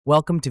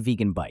Welcome to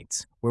Vegan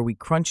Bites, where we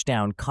crunch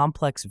down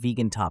complex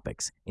vegan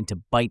topics into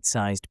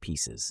bite-sized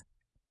pieces.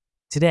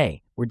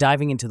 Today, we're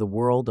diving into the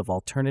world of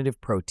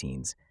alternative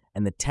proteins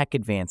and the tech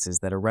advances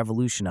that are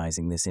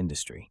revolutionizing this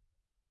industry.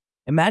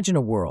 Imagine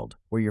a world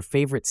where your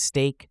favorite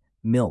steak,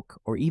 milk,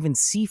 or even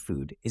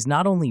seafood is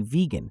not only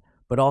vegan,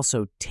 but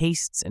also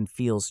tastes and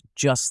feels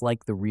just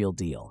like the real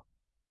deal.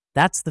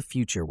 That's the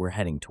future we're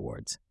heading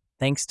towards,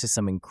 thanks to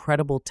some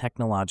incredible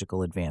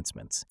technological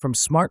advancements. From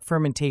smart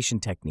fermentation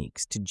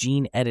techniques to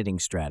gene editing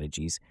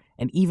strategies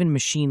and even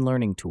machine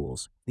learning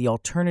tools, the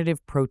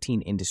alternative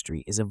protein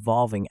industry is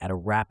evolving at a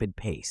rapid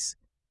pace.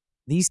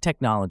 These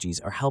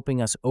technologies are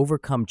helping us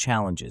overcome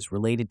challenges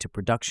related to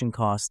production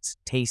costs,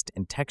 taste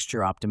and texture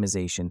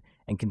optimization,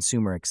 and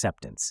consumer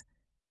acceptance.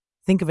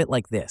 Think of it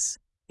like this.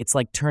 It's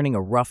like turning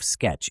a rough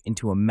sketch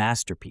into a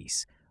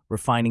masterpiece,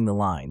 refining the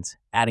lines,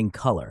 adding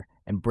color,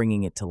 and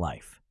bringing it to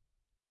life.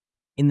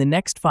 In the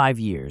next 5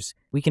 years,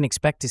 we can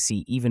expect to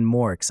see even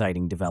more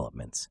exciting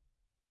developments.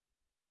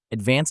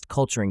 Advanced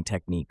culturing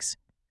techniques,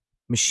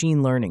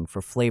 machine learning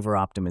for flavor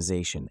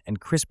optimization,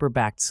 and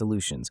CRISPR-backed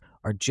solutions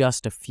are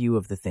just a few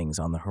of the things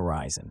on the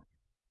horizon.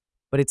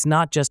 But it's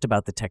not just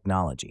about the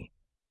technology.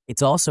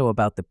 It's also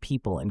about the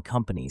people and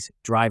companies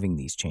driving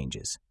these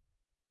changes.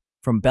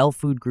 From Bell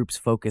Food Group's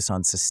focus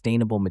on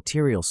sustainable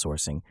material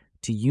sourcing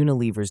to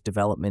Unilever's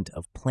development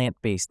of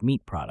plant-based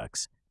meat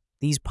products,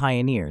 these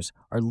pioneers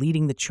are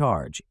leading the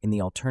charge in the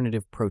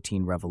alternative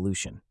protein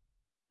revolution.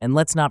 And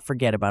let's not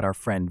forget about our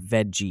friend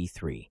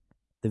VegG3,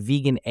 the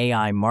vegan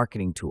AI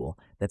marketing tool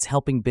that's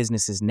helping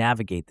businesses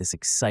navigate this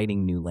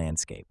exciting new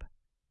landscape.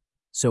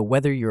 So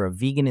whether you're a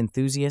vegan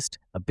enthusiast,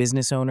 a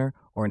business owner,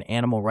 or an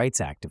animal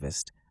rights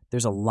activist,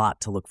 there's a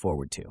lot to look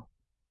forward to.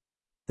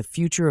 The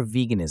future of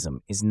veganism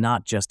is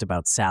not just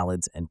about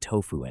salads and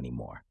tofu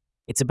anymore.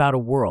 It's about a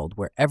world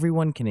where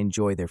everyone can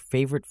enjoy their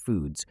favorite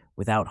foods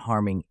without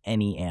harming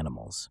any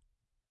animals.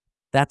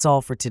 That's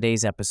all for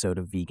today's episode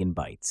of Vegan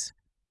Bites.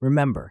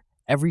 Remember,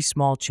 every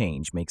small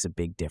change makes a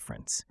big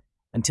difference.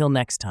 Until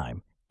next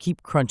time,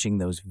 keep crunching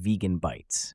those vegan bites.